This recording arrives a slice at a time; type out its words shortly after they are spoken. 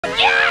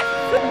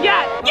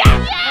Yes! Yes!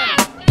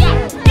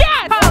 Yes!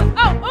 Yes! Oh!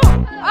 Oh!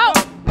 Oh! Oh!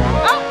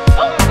 Oh!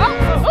 Oh!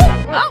 Oh!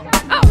 Oh!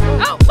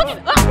 Oh! Look at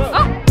it! Oh!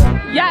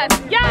 Oh! Yes!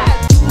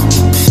 Yes!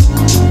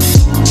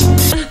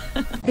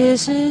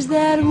 This is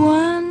that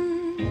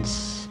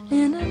once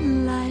in a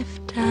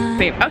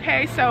lifetime.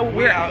 Okay, so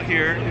we're out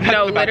here.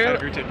 No,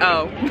 literally.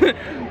 Oh.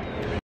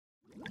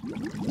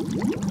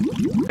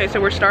 Okay, so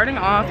we're starting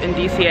off in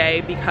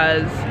DCA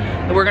because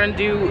we're gonna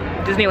do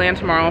Disneyland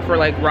tomorrow for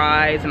like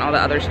rides and all the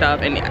other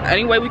stuff. And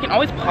anyway, we can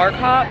always park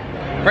hop.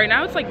 Right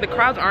now it's like the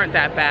crowds aren't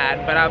that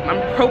bad, but I'm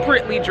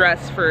appropriately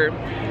dressed for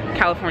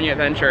California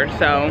adventure.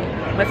 So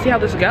let's see how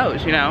this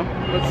goes, you know?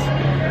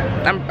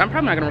 I'm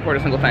probably not gonna record a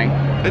single thing.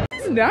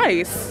 This is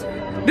nice.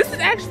 This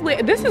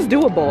is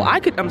doable.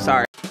 I'm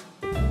sorry.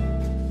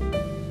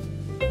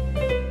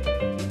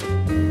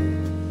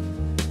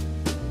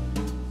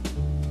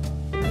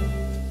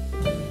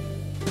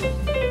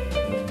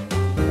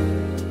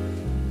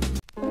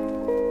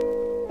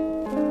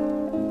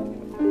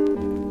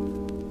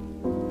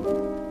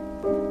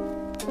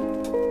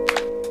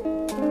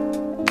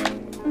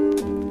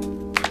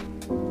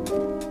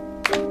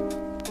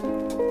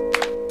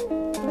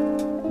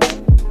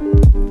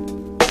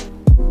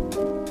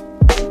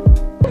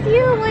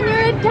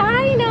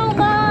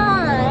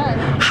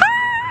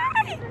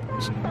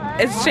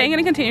 Is Shane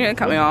gonna continue to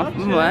cut me off?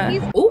 What?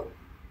 Ooh.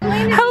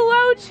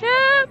 Hello,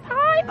 Chip.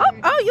 Hi.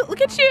 Oh, you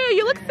look at you.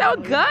 You look so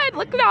good.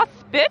 Looking all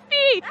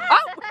spiffy.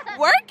 Oh,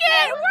 work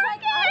it.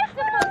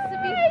 Thank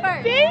you. Oh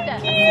my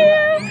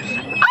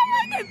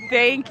God.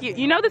 Thank you.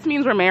 You know this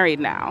means we're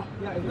married now.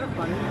 Yeah, isn't that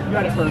funny? You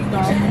got it first.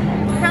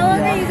 How long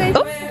are you guys?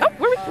 Oh,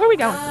 where are we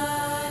going?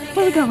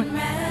 Where are we going?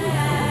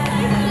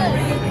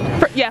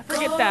 Yeah,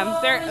 forget them.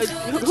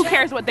 Who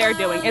cares what they're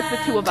doing? It's the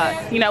two of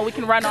us. You know, we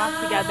can run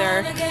off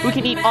together. We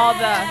can eat all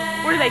the,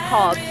 what are they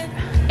called?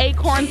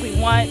 Acorns we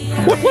want.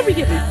 What are we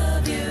getting?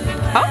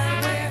 Oh,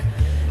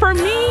 for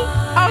me?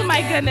 Oh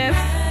my goodness.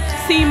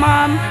 See,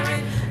 Mom,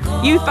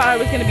 you thought I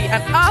was gonna be,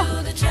 oh,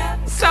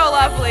 so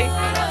lovely.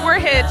 We're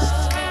hitched.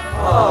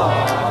 Oh.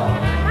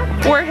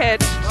 We're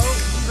hitched. Oh,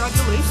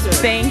 congratulations.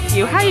 Thank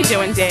you. How you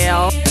doing,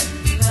 Dale?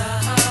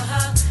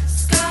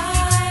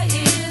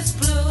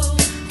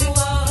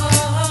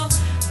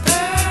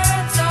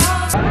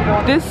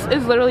 This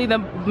is literally the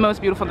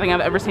most beautiful thing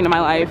I've ever seen in my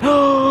life.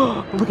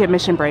 Look at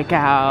Mission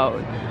Breakout.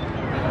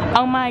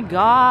 Oh my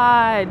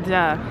God.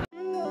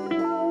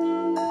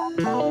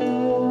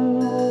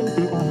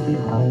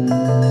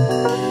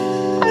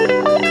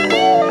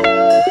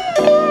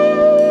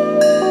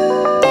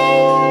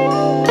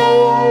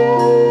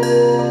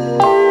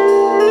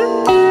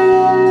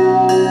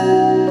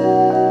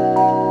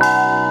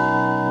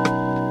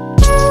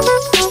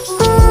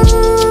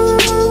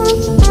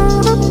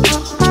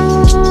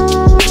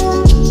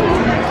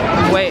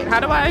 How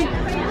do I?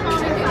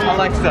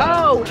 Alexa.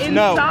 Oh,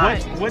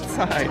 inside. No, what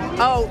side?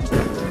 Oh.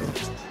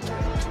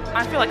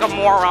 I feel like a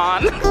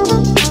moron.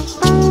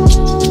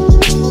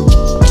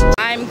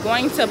 I'm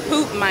going to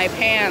poop my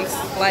pants.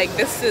 Like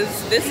this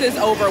is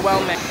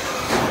overwhelming.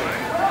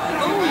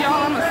 Oh,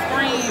 y'all, I'm gonna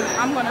scream.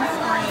 I'm gonna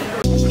scream.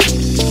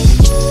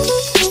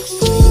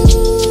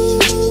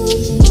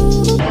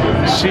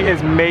 She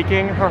is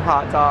making her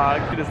hot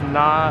dog. She does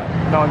not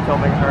know I'm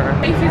filming her.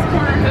 Macy's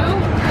Corner who?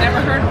 Never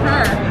heard of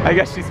her. I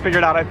guess she's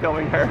figured out I'm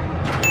filming her.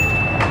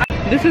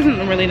 This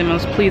isn't really the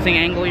most pleasing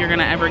angle you're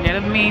gonna ever get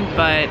of me,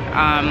 but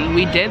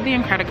we did the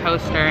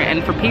Incredicoaster,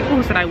 and for people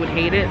who said I would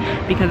hate it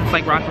because it's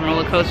like Rock and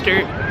Roller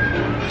Coaster,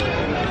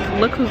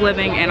 look who's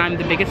living, and I'm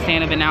the biggest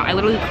fan of it now. I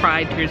literally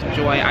cried tears of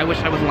joy. I wish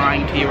I was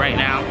lying to you right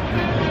now.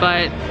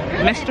 But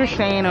Mr.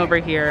 Shane over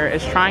here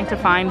is trying to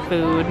find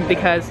food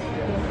because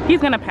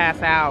he's gonna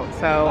pass out,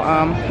 so,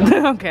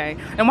 okay.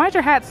 And why's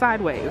your hat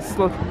sideways?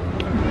 Look,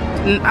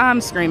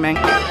 I'm screaming.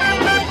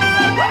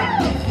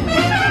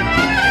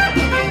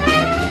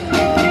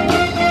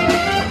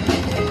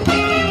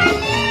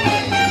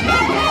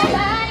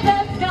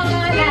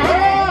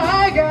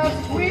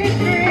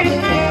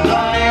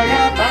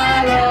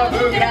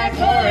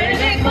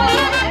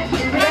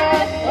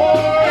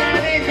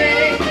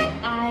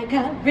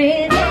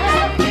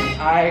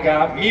 I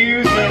got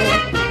music,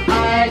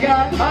 I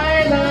got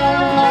my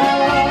love.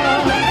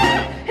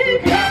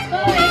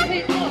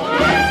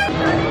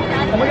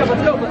 Oh my God,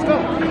 let's go.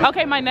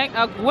 Okay, my neck,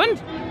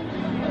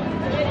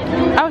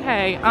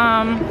 okay,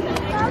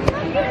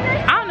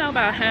 I don't know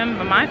about him,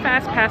 but my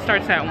fast pass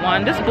starts at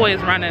 1. This boy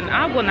is running.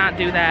 I will not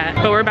do that.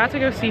 But we're about to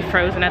go see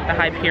Frozen at the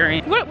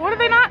Hyperion. What are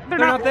they not? They're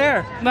not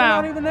there. No, they're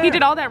not even there. He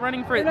did all that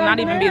running for it not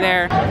even be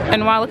there.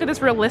 And wow, look at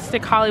this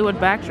realistic Hollywood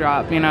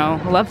backdrop, you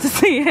know. Love to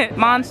see it.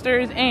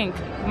 Monsters Inc.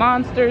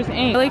 Monsters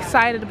Inc. Really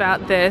excited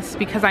about this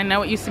because I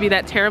know it used to be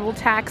that terrible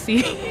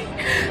taxi.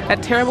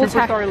 That terrible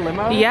Superstar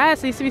limo?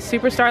 Yes, it used to be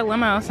Superstar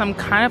limo, so I'm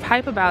kind of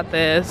hype about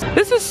this.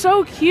 This is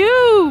so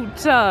cute.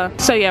 So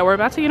yeah, we're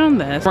about to get on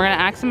this. We're gonna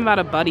ask him about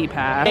a buddy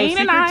pass. Shane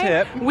and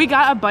I, we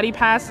got a buddy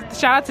pass.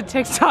 Shout out to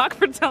TikTok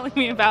for telling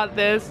me about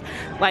this.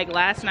 Like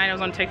last night I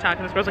was on TikTok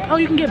and this girl's like, oh,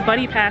 you can get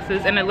buddy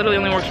passes, and it literally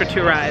only works for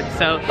 2 rides,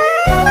 so.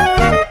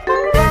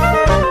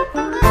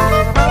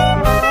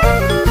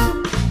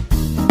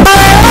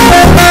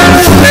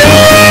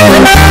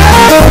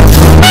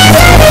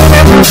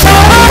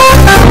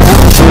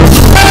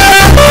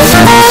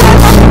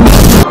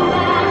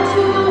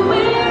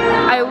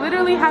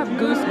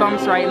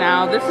 this right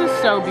now. This is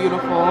so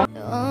beautiful.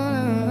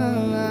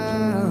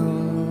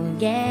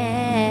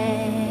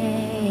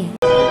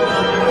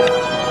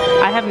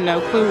 I have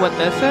no clue what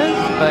this is,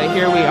 but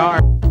here we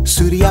are.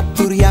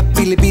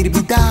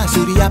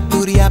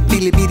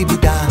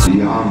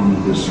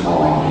 Beyond this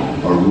hall,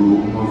 a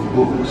room of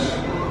books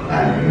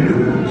and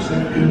mirrors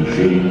that can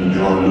change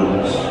our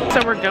looks.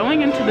 So we're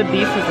going into the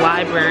Beast's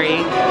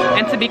library,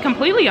 and to be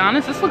completely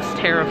honest, this looks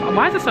terrifying.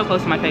 Why is it so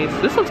close to my face?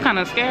 This looks kind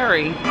of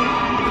scary.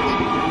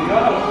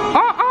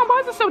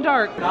 Why is it so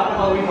dark?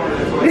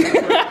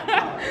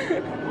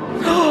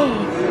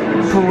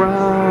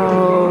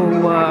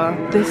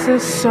 Bro, this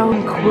is so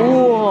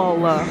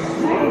cool.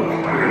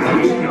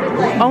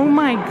 Oh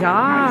my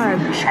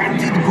god.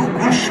 Enchanted book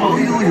will show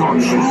you your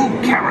true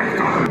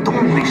character.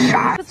 Don't be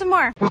shy. Put some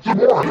more. We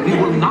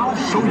will now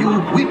show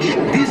you which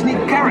Disney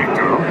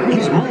character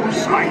is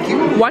most like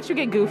you. Watch you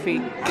get Goofy.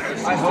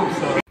 I hope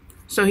so.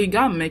 So he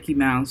got Mickey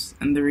Mouse,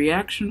 and the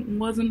reaction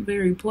wasn't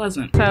very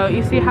pleasant. So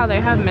you see how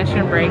they have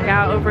Mission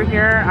Breakout over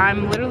here?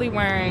 I'm literally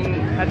wearing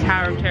a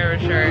Tower of Terror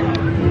shirt,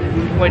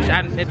 which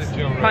it's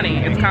funny,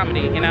 it's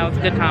comedy, you know, it's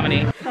good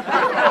comedy.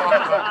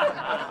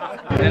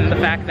 And the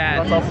fact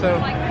that That's also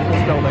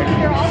this building.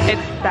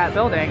 it's that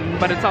building,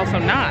 but it's also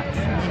not.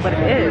 But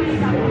it is.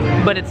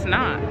 But it's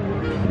not.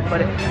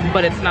 But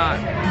it's not.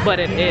 But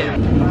it is.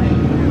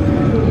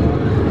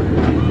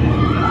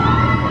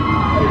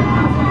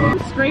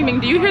 Screaming.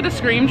 Do you hear the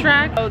scream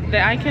track? Oh,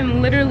 I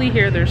can literally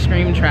hear their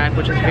scream track,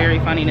 which is very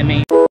funny to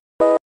me.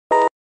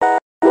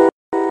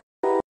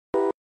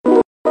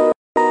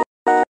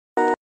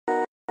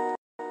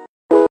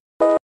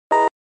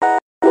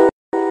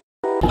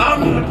 I'm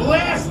gonna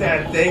blast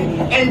that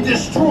thing and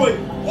destroy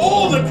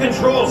all the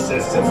control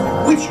systems,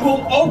 which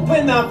will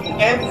open up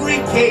every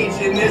cage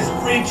in this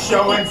freak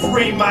show and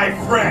free my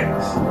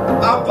friends.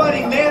 Our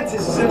buddy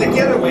Mantis is in the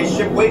getaway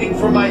ship waiting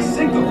for my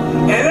signal,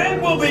 and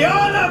then we'll be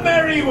on a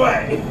merry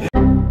way.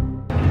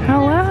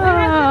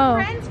 Hello.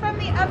 Friends from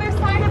the other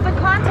side of the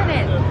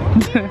continent.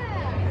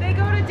 They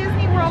go to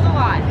Disney World a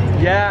lot.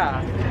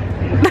 Yeah.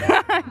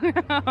 I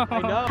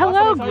know.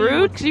 Hello,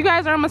 Groot. You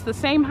guys are almost the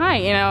same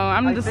height, you know.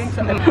 I'm just.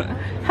 So.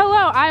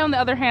 Hello. I, on the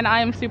other hand, I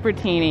am super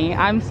teeny.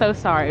 I'm so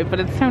sorry, but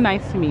it's so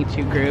nice to meet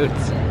you, Groot.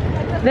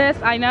 This,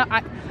 I know.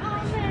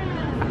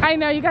 I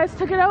know you guys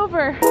took it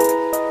over.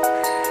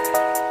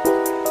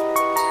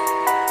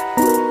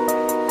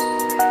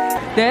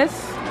 This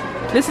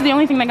is the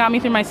only thing that got me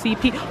through my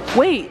CP.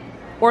 Wait,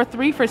 or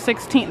 3 for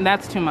 16.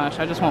 That's too much.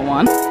 I just want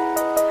one.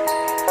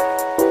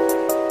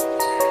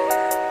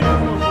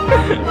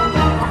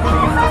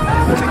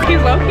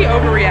 He's low-key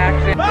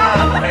overreacting.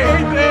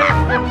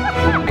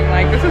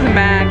 Like, this is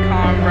mad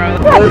calm, bro.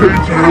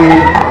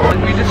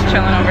 Like, we just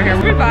chilling over here.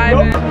 We're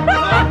vibing.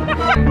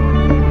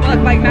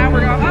 Look, like now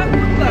we're going up.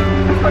 Look.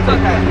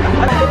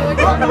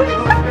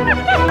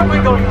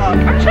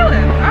 I'm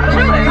chilling.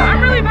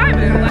 I'm really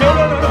vibing.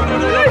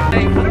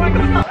 Like,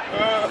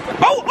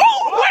 oh,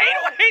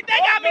 wait.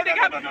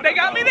 They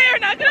got me there,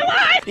 not gonna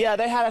lie. Yeah,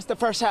 they had us the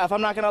first half,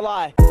 I'm not gonna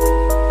lie.